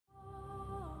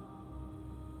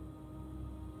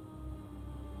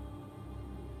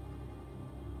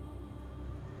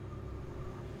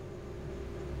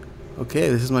Okay,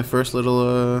 this is my first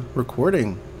little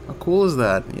recording. How cool is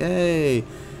that? Yay!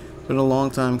 It's been a long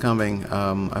time coming.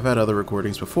 I've had other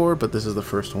recordings before, but this is the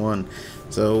first one.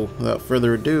 So, without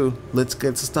further ado, let's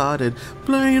get started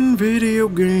playing video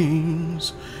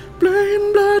games.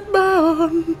 Playing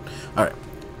Bloodborne. Alright.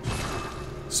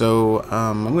 So,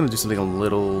 I'm gonna do something a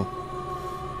little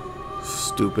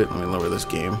stupid. Let me lower this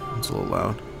game. It's a little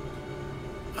loud.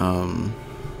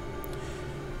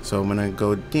 So I'm gonna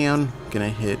go down, gonna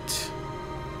hit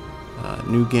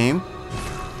new game.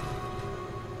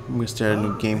 I'm gonna start a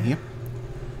new game here.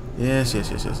 Yes. I'm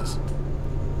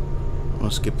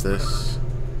gonna skip this.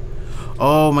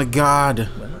 Oh my god!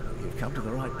 Well, you've come to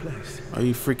the right place. Are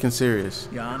you freaking serious?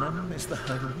 Yarnum is the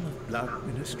home of blood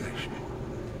administration.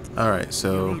 Alright,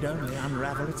 so You need only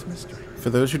unravel its mystery. for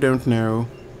those who don't know,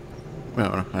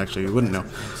 well, actually you wouldn't know.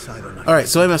 Alright,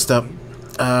 so I messed up.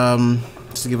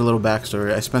 Just to give a little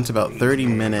backstory, I spent about 30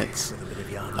 minutes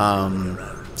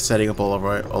setting up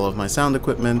all of my sound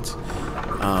equipment,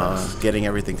 getting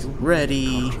everything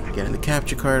ready, getting the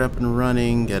capture card up and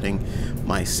running, getting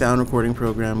my sound recording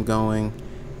program going,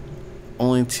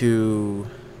 only to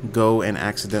go and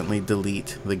accidentally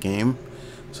delete the game.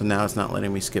 So now it's not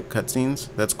letting me skip cutscenes.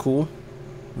 That's cool.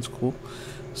 That's cool.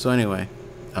 So anyway,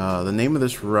 the name of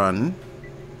this run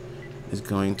is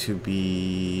going to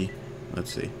be,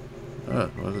 let's see.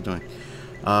 What was it doing?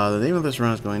 The name of this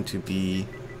run is going to be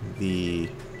the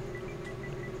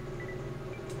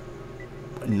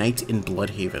Night in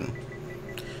Blüdhaven.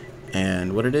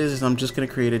 And what it is I'm just going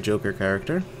to create a Joker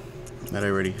character that I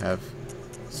already have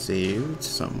saved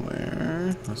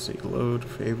somewhere. Let's see, load,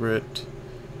 favorite.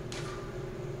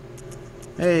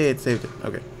 Hey, it saved it.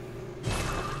 Okay.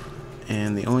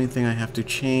 And the only thing I have to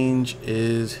change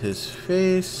is his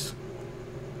face.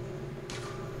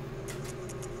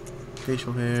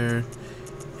 Facial hair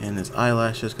and his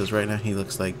eyelashes, because right now he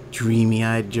looks like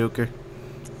dreamy-eyed Joker,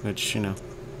 which, you know,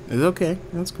 is okay.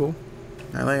 That's cool.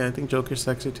 I think Joker's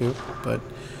sexy too, but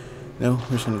no,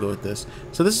 we're just gonna go with this.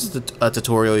 So this is a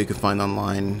tutorial you can find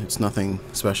online. It's nothing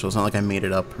special. It's not like I made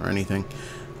it up or anything.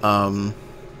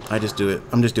 I just do it.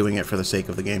 I'm just doing it for the sake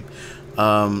of the game.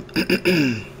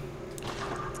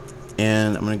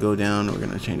 And I'm gonna go down. We're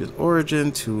gonna change his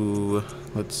origin to,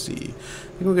 let's see,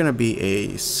 I think we're gonna be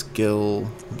a skill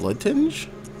blood tinge,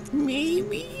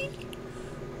 maybe.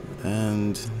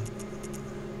 And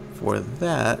for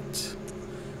that,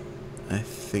 I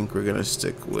think we're gonna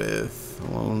stick with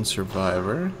lone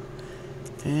survivor,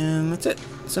 and that's it.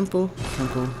 Simple.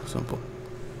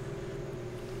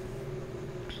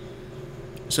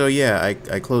 So yeah,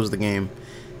 I closed the game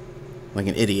like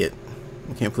an idiot.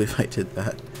 I can't believe I did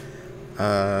that.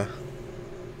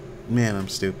 Man, I'm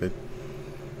stupid.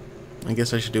 I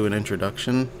guess I should do an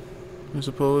introduction, I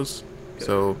suppose.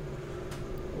 So,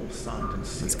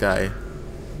 this guy,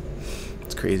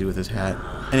 it's crazy with his hat.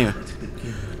 Anyway.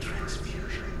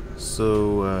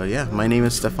 So, yeah, my name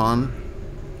is Stefan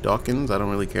Dawkins. I don't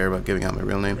really care about giving out my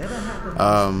real name.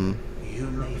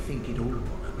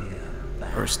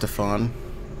 Or Stefan.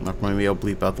 Maybe I'll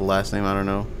bleep out the last name, I don't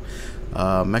know.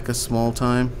 Mecha Small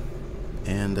Time.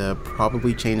 And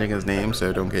probably changing his name,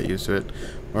 so don't get used to it.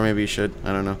 Or maybe you should,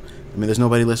 I don't know. I mean, there's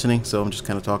nobody listening, so I'm just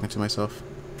kind of talking to myself.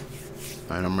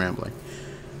 And I'm rambling.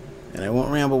 And I won't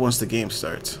ramble once the game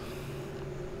starts.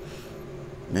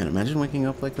 Man, imagine waking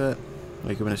up like that.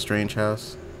 Wake up in a strange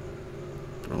house.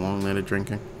 For a long night of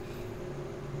drinking.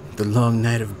 The long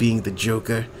night of being the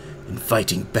Joker and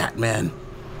fighting Batman.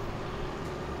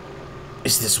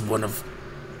 Is this one of...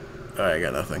 Oh, I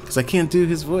got nothing. Because I can't do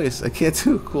his voice. I can't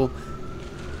do cool...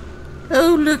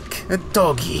 Oh, look, a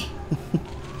doggy.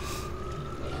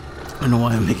 I don't know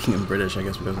why I'm making him British, I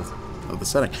guess because of the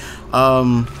setting.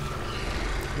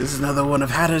 This is another one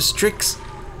of Hatter's tricks.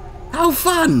 How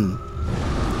fun!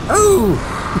 Oh!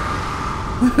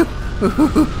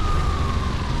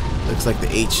 Looks like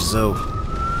the H is O.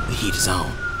 The heat is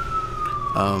on.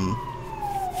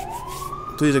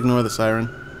 Please ignore the siren.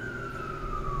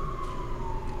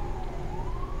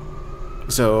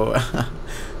 So...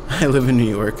 I live in New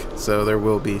York, so there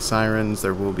will be sirens,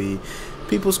 there will be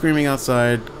people screaming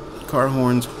outside, car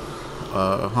horns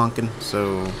honking,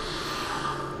 so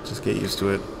just get used to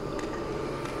it.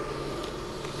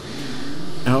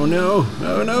 Oh no,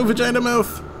 vagina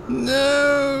mouth!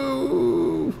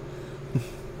 No!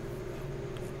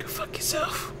 Go fuck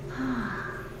yourself.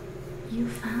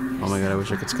 Oh my god, I wish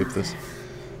I could skip this.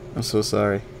 I'm so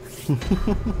sorry.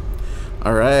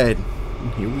 Alright,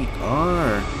 here we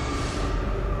are.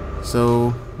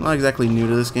 So, I'm not exactly new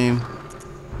to this game,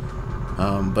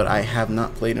 but I have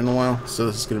not played in a while, so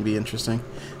this is going to be interesting.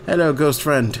 Hello, ghost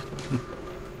friend.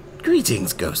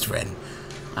 Greetings, ghost friend.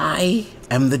 I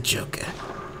am the Joker.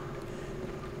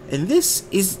 And this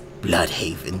is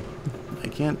Blüdhaven. I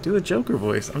can't do a Joker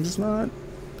voice. I'm just not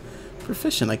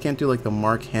proficient. I can't do like the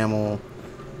Mark Hamill.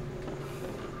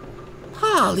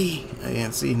 Holly. I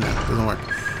can't see. No, it doesn't work.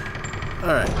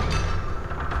 Alright.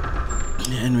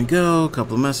 And we go. A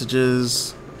couple of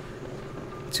messages.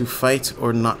 To fight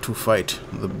or not to fight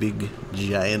the big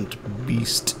giant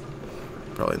beast.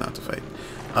 Probably not to fight.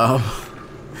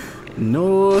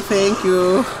 No, thank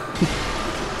you.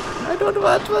 I don't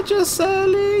want what you're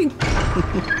selling.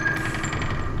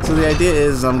 So the idea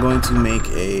is I'm going to make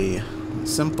a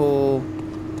simple,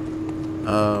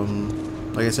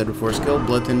 like I said before, skill,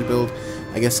 blood tinge build.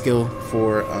 I guess skill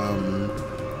for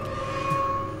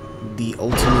the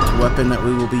ultimate weapon that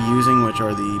we will be using, which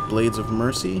are the Blades of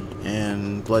Mercy,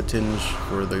 and blood tinge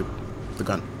for the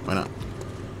gun. Why not?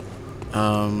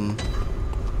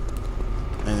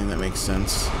 I think that makes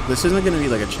sense. This isn't going to be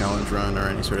like a challenge run or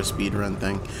any sort of speed run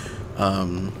thing.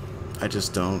 I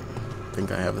just don't think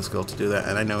I have the skill to do that,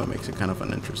 and I know it makes it kind of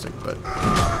uninteresting, but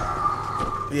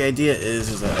the idea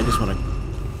is that I just want to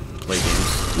play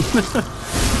games.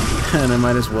 And I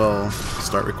might as well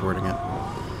start recording it.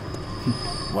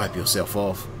 Wipe yourself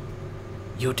off.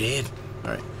 You did.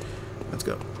 Alright, let's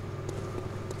go.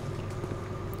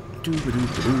 Okay.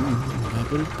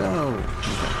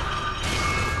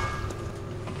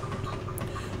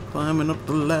 Climbing up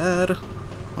the ladder.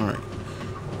 Alright.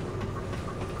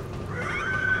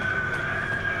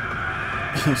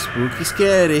 Spooky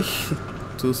scary.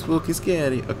 Too spooky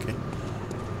scary. Okay.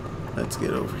 Let's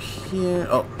get over here.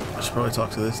 Oh, I should probably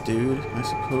talk to this dude, I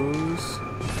suppose.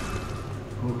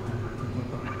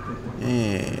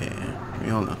 Yeah.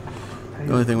 We all know.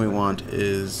 The only thing we want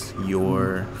is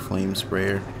your flame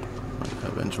sprayer.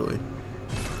 Eventually.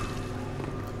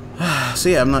 So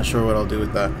yeah, I'm not sure what I'll do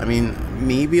with that. I mean,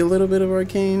 maybe a little bit of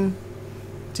arcane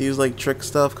to use like trick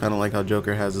stuff, kind of like how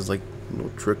Joker has his like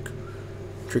little trick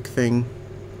thing,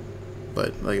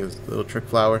 but like his little trick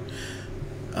flower,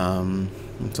 and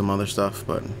some other stuff.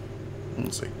 But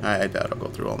we'll see. I doubt I'll go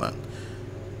through all that.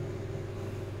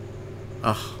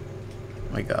 Oh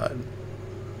my god,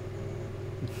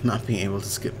 not being able to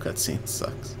skip cutscenes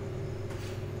sucks.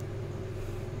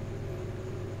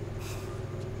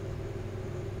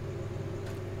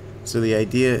 So the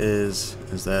idea is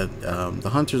that the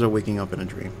hunters are waking up in a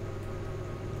dream.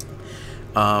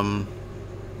 And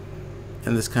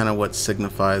this kind of what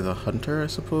signifies a hunter, I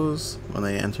suppose, when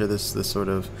they enter this sort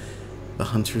of the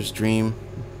hunter's dream.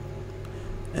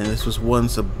 And this was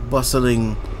once a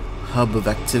bustling hub of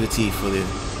activity for the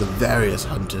various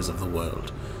hunters of the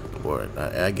world. Or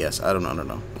I guess, I don't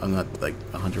know. I'm not like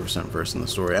 100% versed in the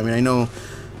story. I mean, I know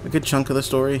a good chunk of the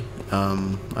story.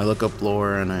 I look up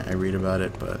lore and I read about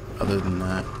it, but other than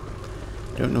that,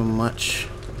 I don't know much.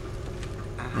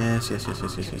 Yes.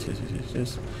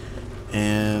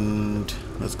 And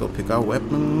let's go pick our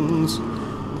weapons.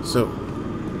 So,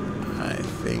 I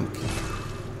think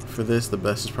for this, the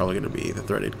best is probably going to be the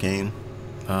threaded cane.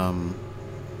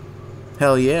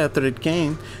 Hell yeah, threaded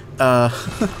cane. And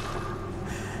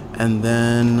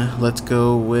then let's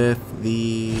go with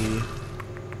the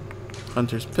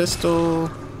hunter's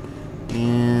pistol,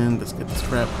 and let's get this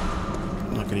crap.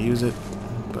 I'm not gonna use it,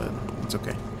 but it's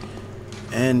okay.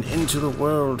 And into the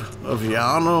world of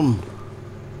Yharnam,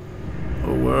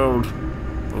 a world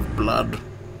of blood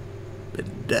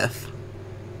and death,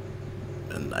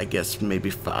 and I guess maybe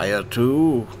fire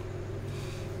too.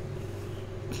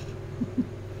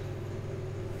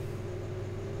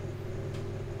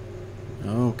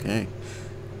 Okay,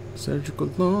 surgical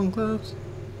long gloves.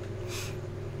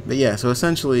 But yeah, so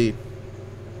essentially,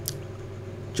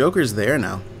 Joker's there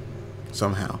now,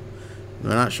 somehow.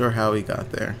 We're not sure how he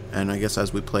got there, and I guess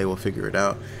as we play, we'll figure it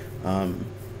out.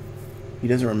 He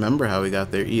doesn't remember how he got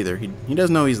there either. He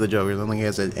does know he's the Joker. I don't think he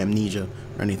has amnesia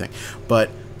or anything. But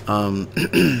our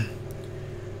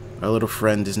little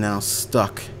friend is now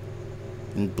stuck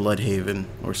in Blüdhaven,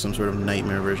 or some sort of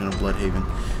nightmare version of Blüdhaven.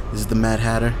 This is the Mad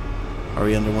Hatter. Are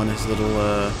we under one of his little,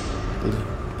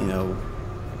 you know,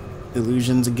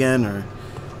 illusions again? Or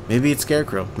maybe it's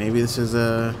Scarecrow. Maybe this is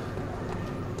a...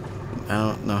 I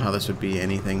don't know how this would be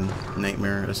anything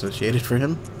nightmare associated for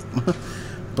him.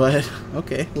 But,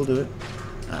 okay, we'll do it.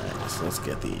 Alright, so let's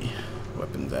get the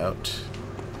weapons out.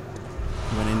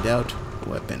 When in doubt,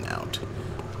 weapon out.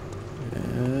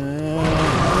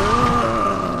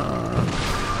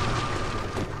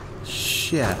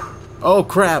 Shit. Oh,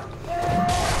 crap!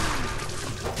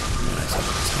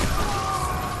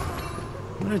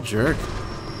 What a jerk.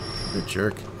 What a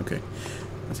jerk. Okay.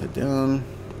 Let's head down.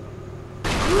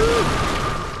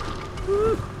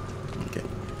 Okay.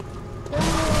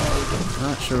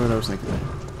 Not sure what I was thinking there.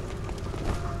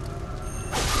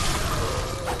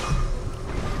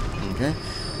 Okay.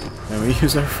 And we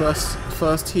use our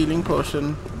first healing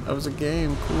potion. That was a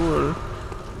game. Cool.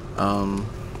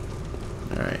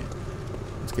 Alright.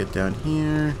 Let's get down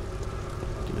here.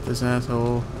 Deal with this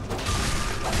asshole.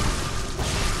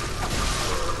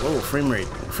 Whoa, frame rate.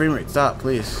 Frame rate, stop,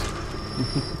 please.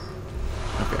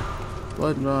 Okay.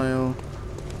 Blood vial.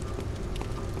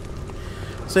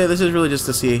 So yeah, this is really just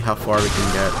to see how far we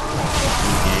can get in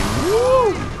the game.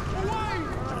 Woo!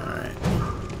 Alright.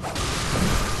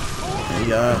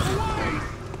 Hey,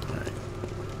 alright.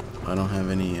 I don't have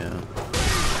any,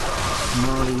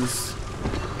 mollies.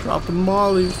 Dropping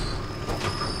mollies.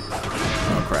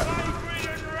 Oh, crap.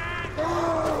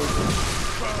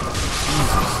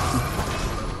 Jesus.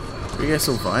 Why are you guys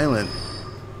so violent?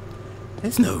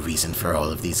 There's no reason for all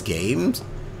of these games.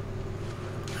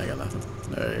 I got nothing.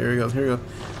 Alright, here we go, here we go.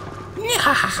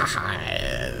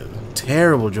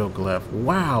 Terrible joke laugh.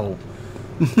 Wow.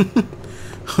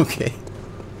 Okay.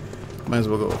 Might as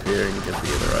well go up here and get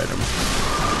the other item.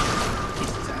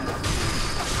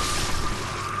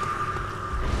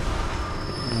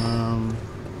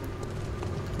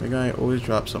 The guy always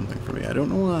drops something for me. I don't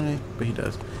know why, but he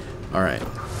does. Alright.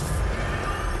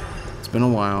 It's been a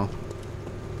while.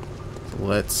 So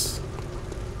let's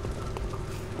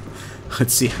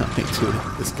see how I do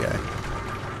with this guy.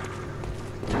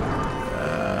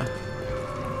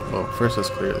 Well, first let's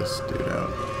clear this dude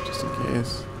out, just in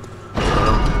case. I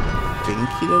don't think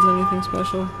he does anything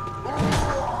special.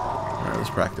 Alright, let's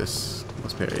practice.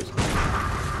 Let's parry.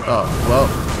 Oh, well,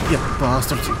 yeah,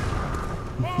 bastard.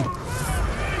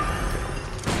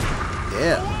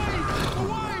 Yeah. Oh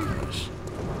my gosh.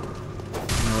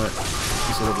 You know what?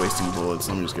 Instead of wasting bullets,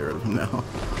 let me just get rid of him now.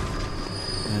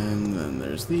 And then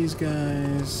there's these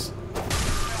guys.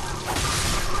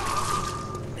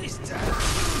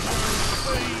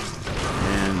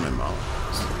 And my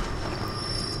molotov.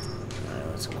 Alright,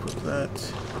 let's equip that.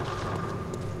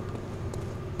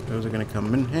 Those are gonna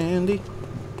come in handy.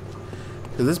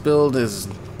 Because this build is...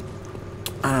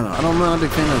 I don't know. I'm not a big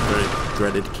fan of the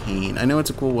dreaded cane. I know it's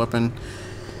a cool weapon.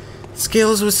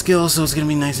 Scales with skill, so it's gonna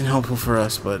be nice and helpful for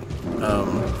us, but...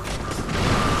 not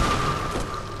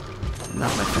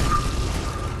my thing.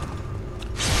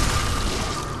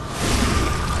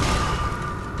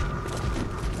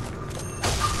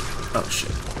 Oh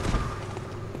shit.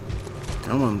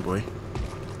 Come on, boy.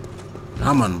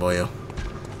 Come on, boyo.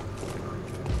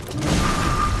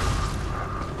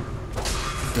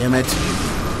 Damn it.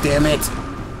 Damn it!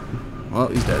 Well,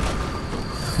 he's dead.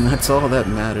 And that's all that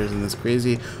matters in this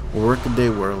crazy workaday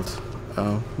world.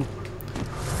 Oh.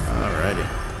 Alrighty.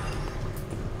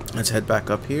 Let's head back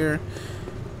up here.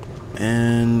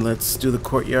 And let's do the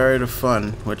Courtyard of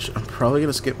Fun, which I'm probably going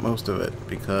to skip most of it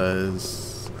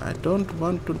because I don't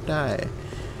want to die.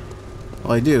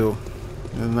 Well, I do.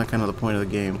 Isn't that kind of the point of the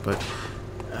game? But,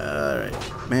 alright.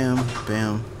 Bam,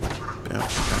 bam, bam, bam.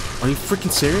 Are you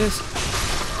freaking serious?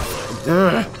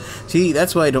 Ugh. See,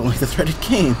 that's why I don't like the threaded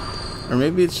cane. Or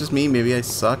maybe it's just me, maybe I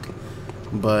suck.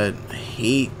 But I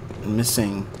hate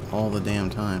missing all the damn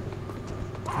time.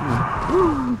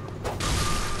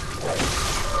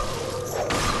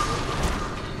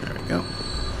 There we go.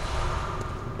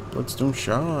 Bloodstone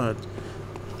shot.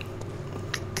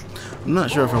 I'm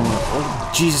not sure if I'm gonna...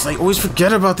 Oh, Jesus, I always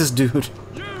forget about this dude.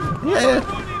 Yeah.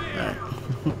 Alright.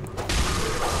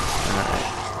 Alright,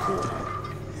 cool.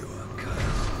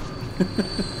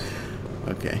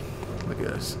 Okay. Look at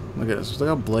us. Look at us. Look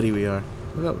how bloody we are.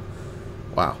 Look how...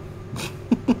 Wow.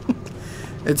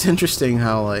 It's interesting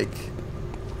how, like,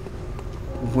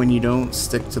 when you don't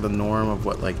stick to the norm of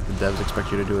what, like, the devs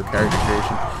expect you to do with character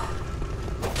creation,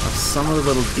 some of the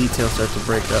little details start to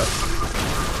break up.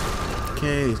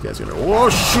 Okay, these guys are gonna... Oh,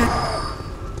 shit!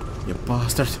 You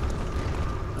bastard.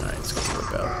 Alright, let's go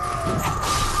flip out.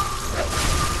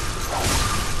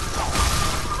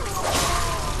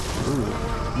 Ooh.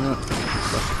 No.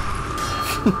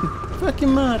 Fucking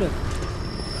murder.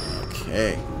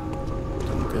 Okay.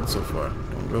 Doing good so far.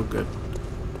 Doing real good.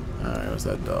 Alright, what's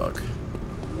that dog?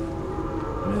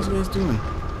 What are these guys doing?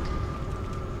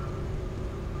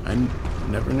 I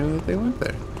never knew that they went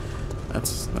there.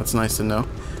 That's nice to know.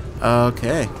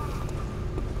 Okay.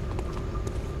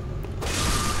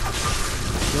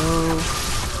 Go.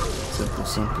 Simple,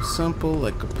 simple, simple,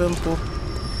 like a pimple.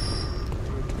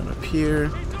 And up here.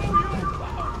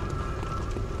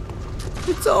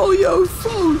 It's all your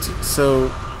fault. So,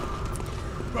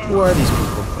 who are these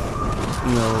people?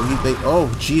 You know, they.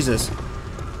 Oh, Jesus.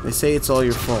 They say it's all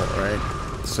your fault, right?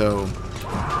 So,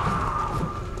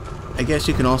 I guess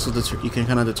you can also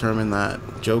kind of determine that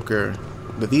Joker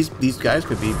But these guys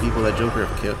could be people that Joker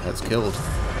has killed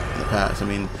in the past. I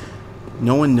mean,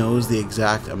 no one knows the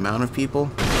exact amount of people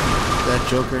that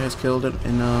Joker has killed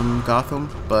in Gotham,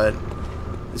 but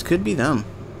this could be them.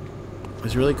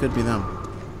 This really could be them.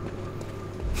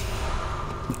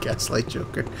 Gaslight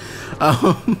Joker.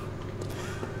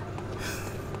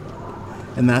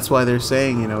 And that's why they're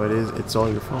saying, you know, it's all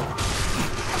your fault. It's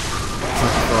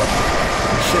not your fault.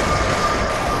 Oh, shit.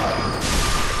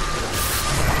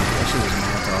 That shit was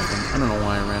Molotoving. I don't know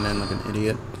why I ran in like an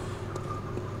idiot.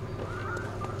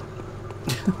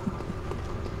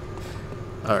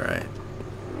 Alright.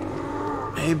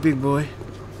 Hey, big boy.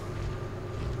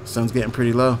 Sun's getting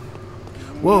pretty low.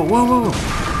 Whoa, whoa, whoa,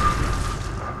 whoa.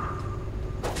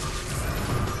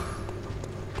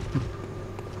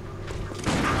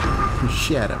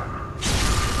 Shadow.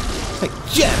 Hey,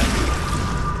 Shadow!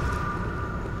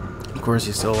 Of course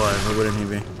he's still alive, or wouldn't he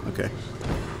be? Okay.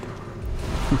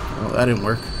 Well, that didn't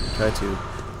work. Try to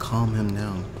calm him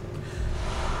down.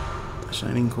 A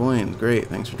shining coin. Great,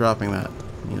 thanks for dropping that.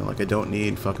 You know, like I don't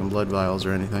need fucking blood vials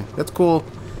or anything. That's cool.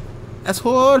 That's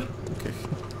hard! Okay.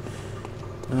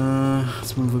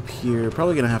 Let's move up here.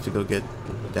 Probably gonna have to go get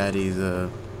Daddy's,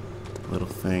 little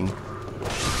thing.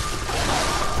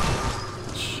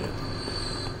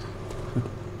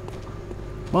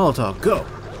 Molotov, go!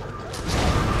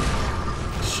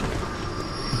 Shit.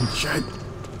 Shit.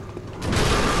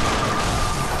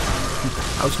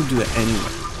 I was gonna do that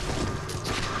anyway.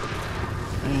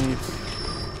 Right.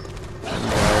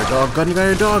 Gun you got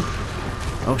your dog!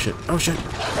 Oh shit, oh shit.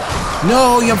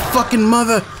 No, you fucking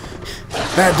mother!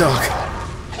 Bad dog.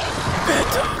 Bad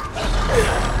dog.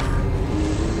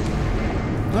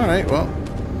 Alright, well.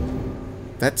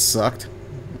 That sucked.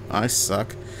 I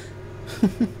suck.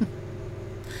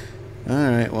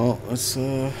 Alright, well, let's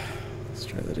try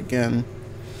that again.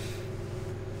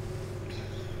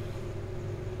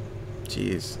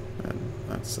 Jeez,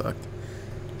 that sucked.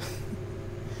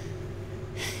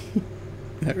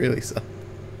 That really sucked.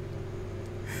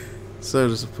 So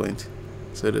disappointed.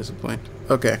 So disappointed.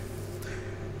 Okay.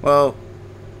 Well,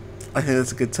 I think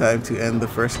that's a good time to end the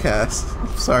first cast.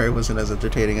 Sorry it wasn't as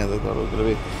entertaining as I thought it was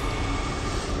going to be.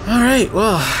 Alright,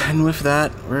 well, and with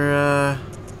that, we're,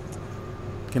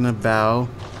 gonna bow,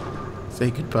 say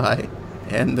goodbye,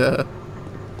 and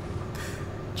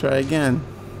try again.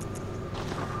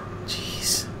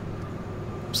 Jeez,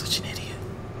 I'm such an idiot.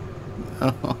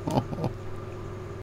 Oh.